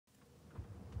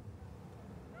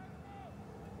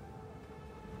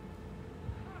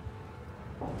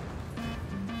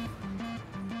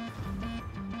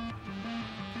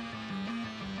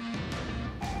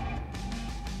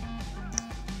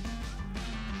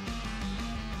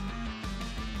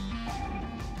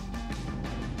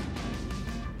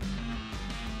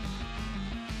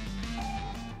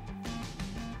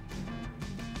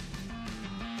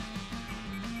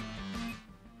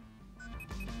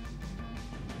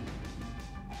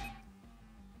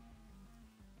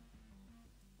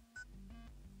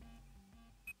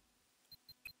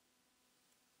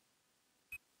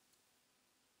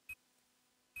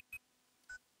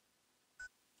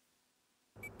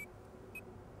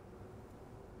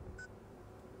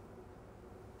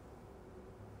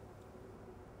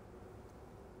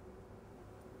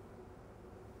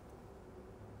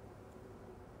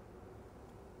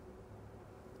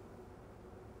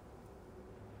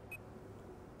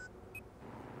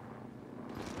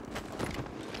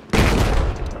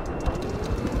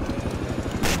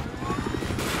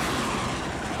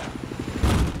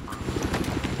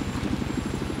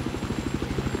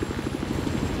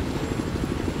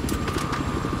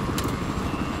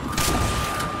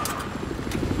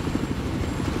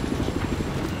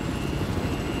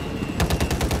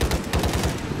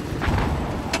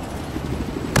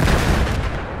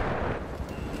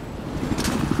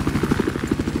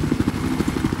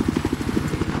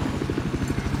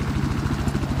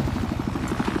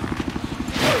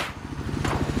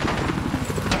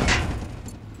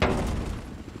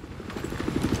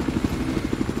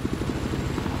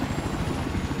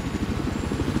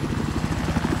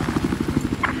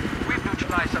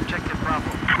neutralized objective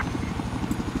Bravo.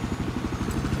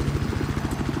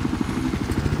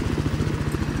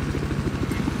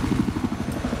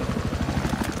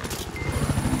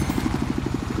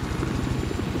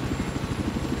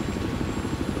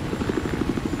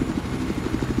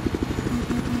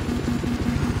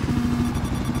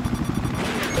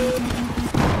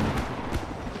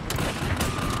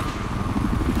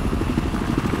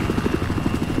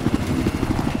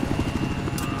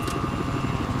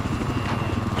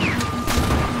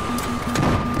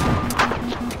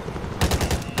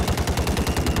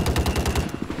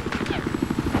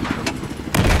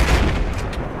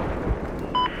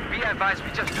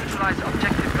 We just neutralized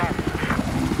objective Golf.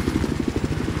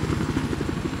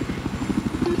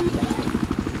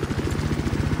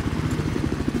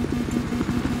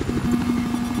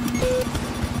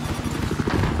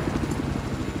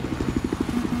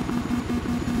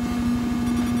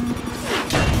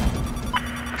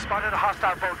 We spotted a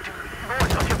hostile boat due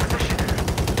north of your position.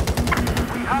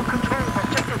 We have control of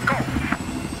objective Golf.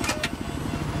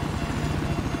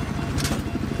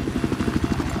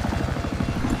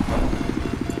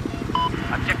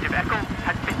 Objective Echo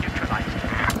has been neutralized.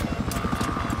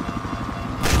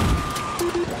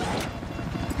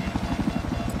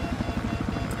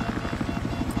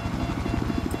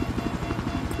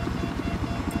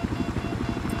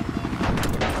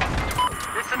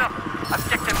 Listen up.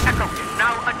 Objective Echo is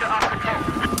now under our control.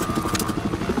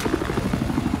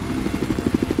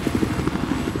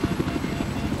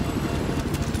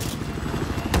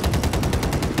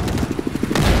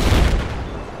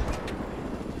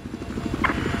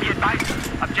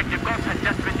 Objective Golf has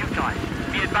just been neutralized.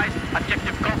 Be advised,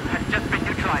 Objective Golf has just been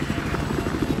neutralized.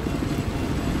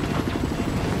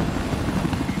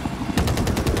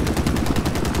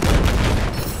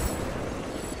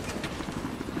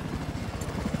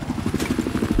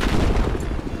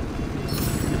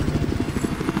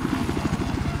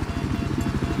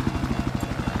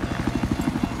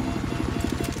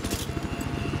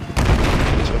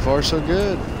 So far, so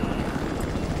good.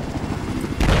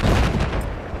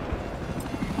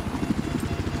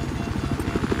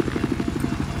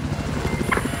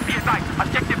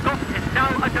 Objective Golf is now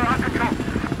under our control.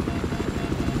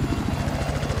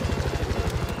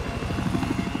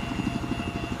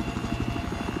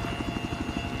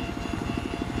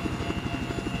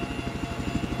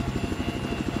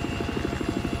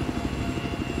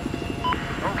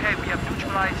 Okay, we have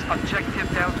neutralized Objective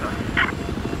Delta.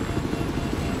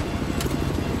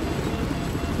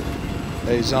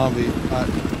 Hey, Zombie,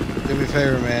 do me a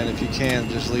favor, man. If you can,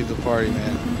 just leave the party,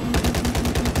 man.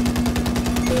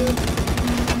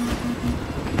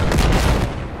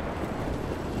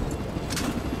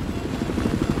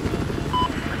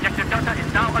 Objective Delta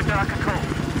is now under our control.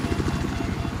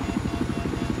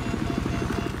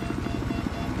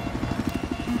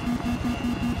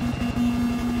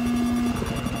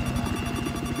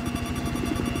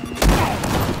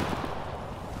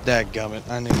 Dadgummit,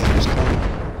 I knew that was coming.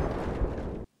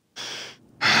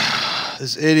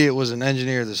 This idiot was an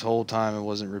engineer this whole time and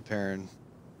wasn't repairing.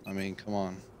 I mean, come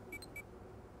on.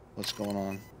 What's going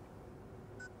on?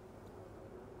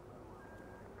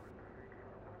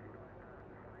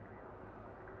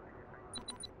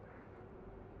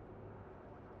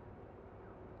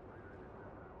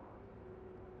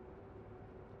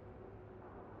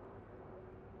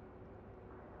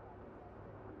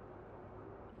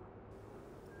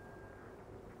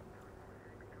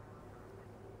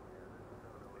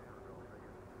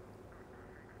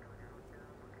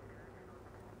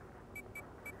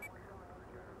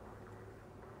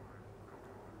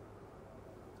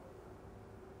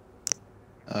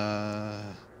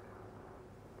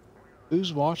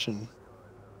 Who's watching?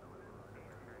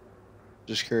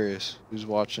 Just curious. Who's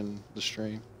watching the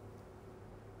stream?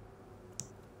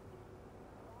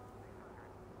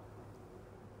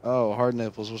 Oh, Hard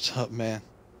Nipples, what's up, man?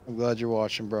 I'm glad you're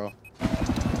watching, bro.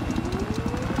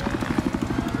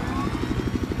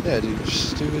 Yeah, dude,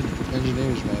 stupid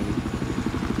engineers, man.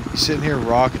 He's sitting here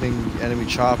rocketing enemy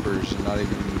choppers and not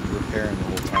even repairing the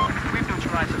whole time. We've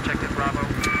neutralized Objective Bravo.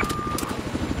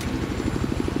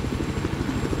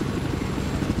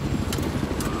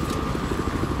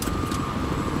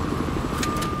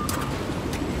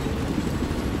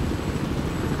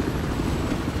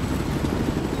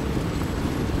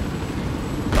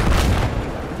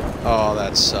 Oh,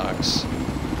 that sucks.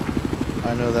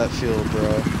 I know that feel,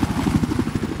 bro.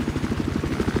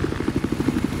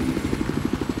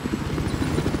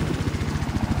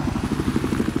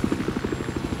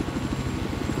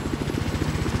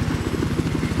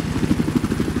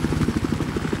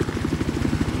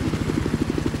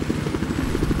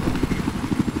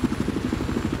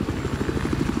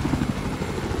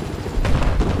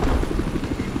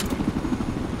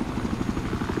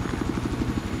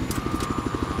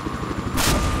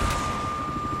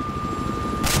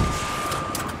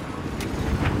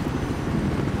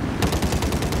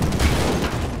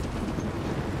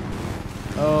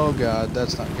 Oh god,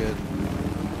 that's not good.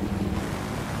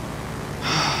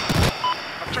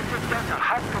 Objective Delta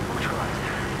has been neutralized.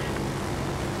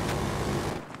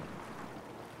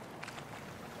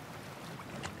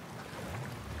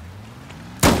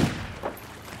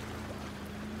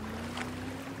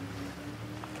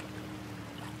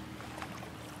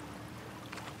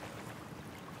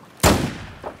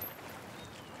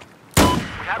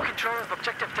 We have control of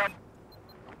Objective Delta.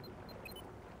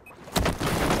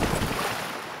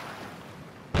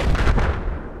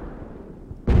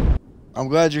 I'm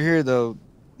glad you're here though,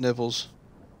 Nipples.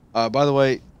 By the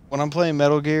way, when I'm playing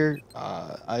Metal Gear,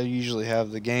 I usually have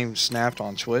the game snapped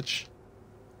on Twitch.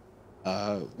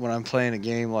 When I'm playing a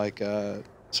game like,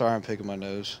 sorry I'm picking my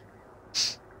nose.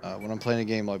 When I'm playing a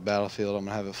game like Battlefield, I'm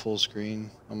gonna have it full screen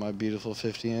on my beautiful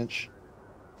 50-inch.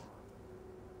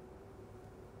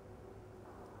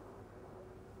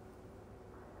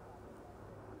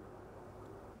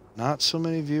 Not so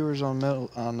many viewers on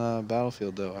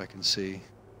Battlefield though, I can see.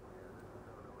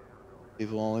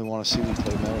 People only want to see me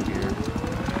play Metal Gear.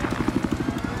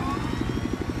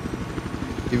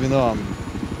 Even though I'm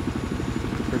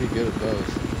pretty good at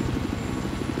both.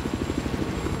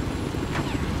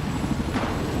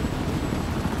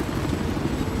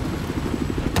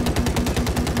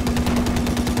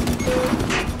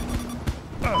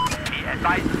 Be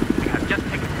advised, we have just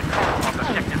taken control of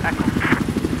Objective Echo.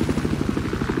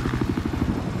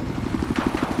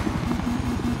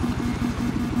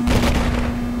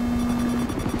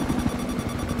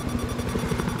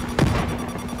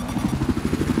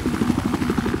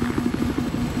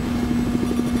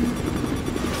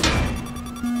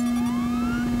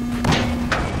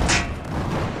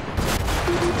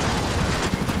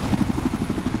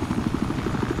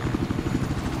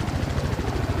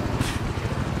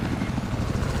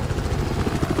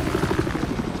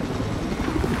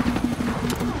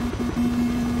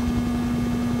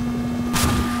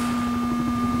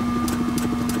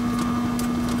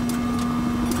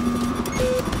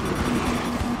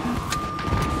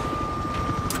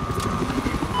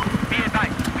 Be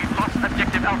advised, we've lost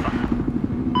Objective Alpha.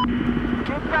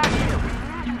 Get back here, we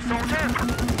need you, soldier!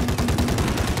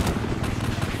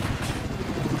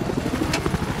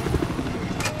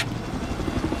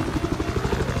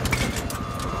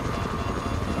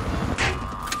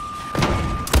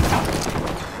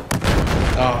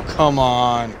 Oh, come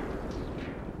on.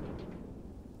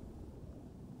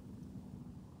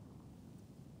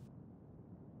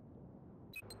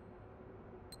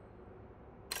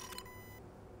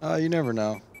 You never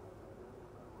know.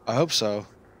 I hope so.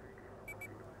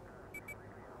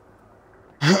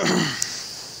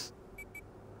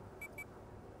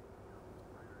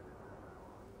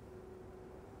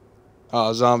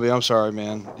 Oh, Zombie, I'm sorry,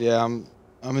 man. Yeah, I'm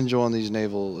enjoying these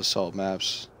naval assault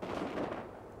maps.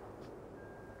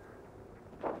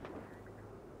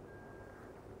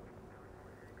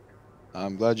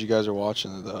 I'm glad you guys are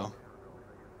watching it though.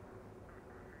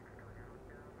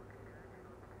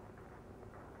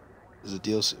 Is it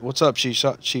DLC? What's up,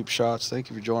 Cheap Shots?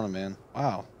 Thank you for joining, man.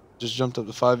 Wow, just jumped up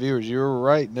to 5 viewers. You were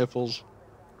right, Nipples.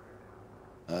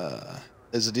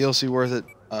 Is the DLC worth it?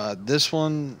 This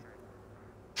one,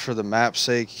 for the map's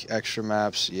sake, extra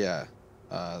maps, yeah.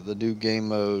 The new game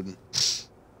mode.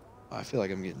 I feel like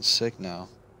I'm getting sick now.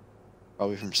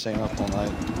 Probably from staying up all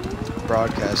night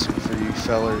broadcasting for you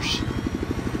fellers.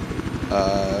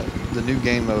 The new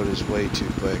game mode is way too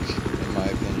quick, in my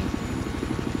opinion.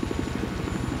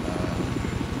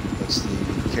 That's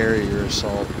the carrier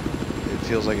assault. It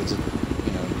feels like it's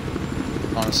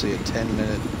honestly a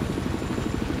 10-minute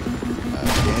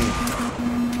game.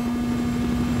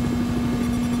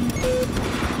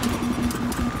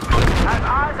 Have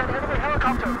eyes on enemy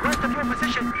helicopter west of your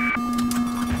position.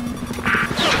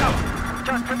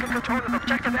 Just taking control of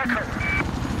Objective Echo.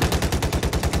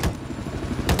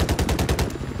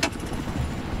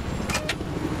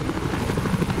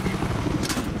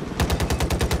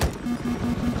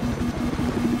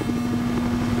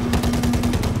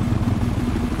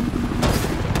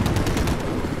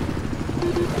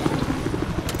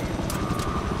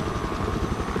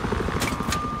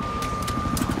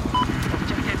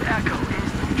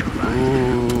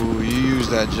 Ooh, you used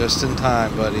that just in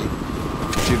time, buddy.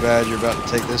 Too bad you're about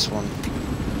to take this one.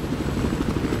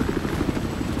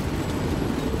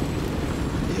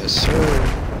 Yes, sir.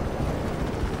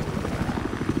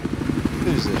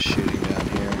 Who's this shooting down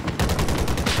here?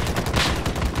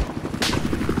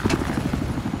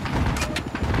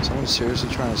 Someone seriously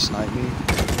trying to snipe me?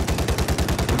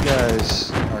 You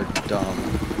guys are dumb.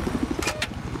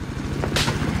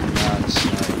 Not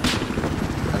snipe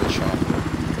at a chopper.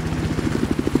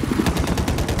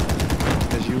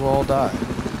 Because you all die.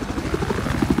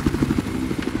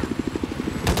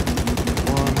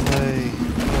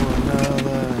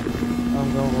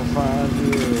 find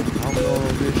you. I'm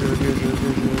gonna get you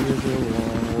a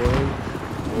long way.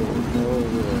 Oh, no.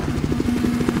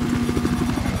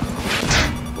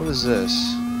 What is this?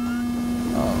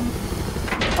 Oh.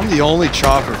 I'm the only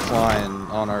chopper flying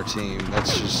on our team.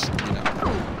 That's just, you know.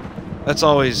 That's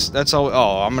always,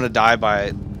 oh, I'm gonna die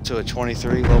to a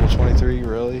 23, level 23,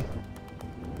 really?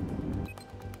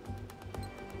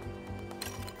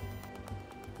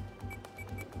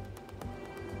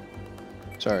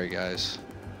 Sorry, guys.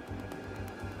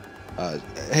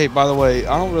 Hey, by the way,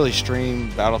 I don't really stream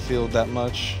Battlefield that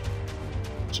much.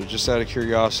 So just out of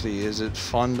curiosity, is it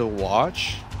fun to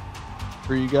watch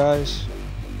for you guys?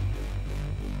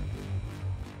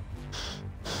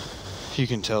 You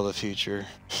can tell the future.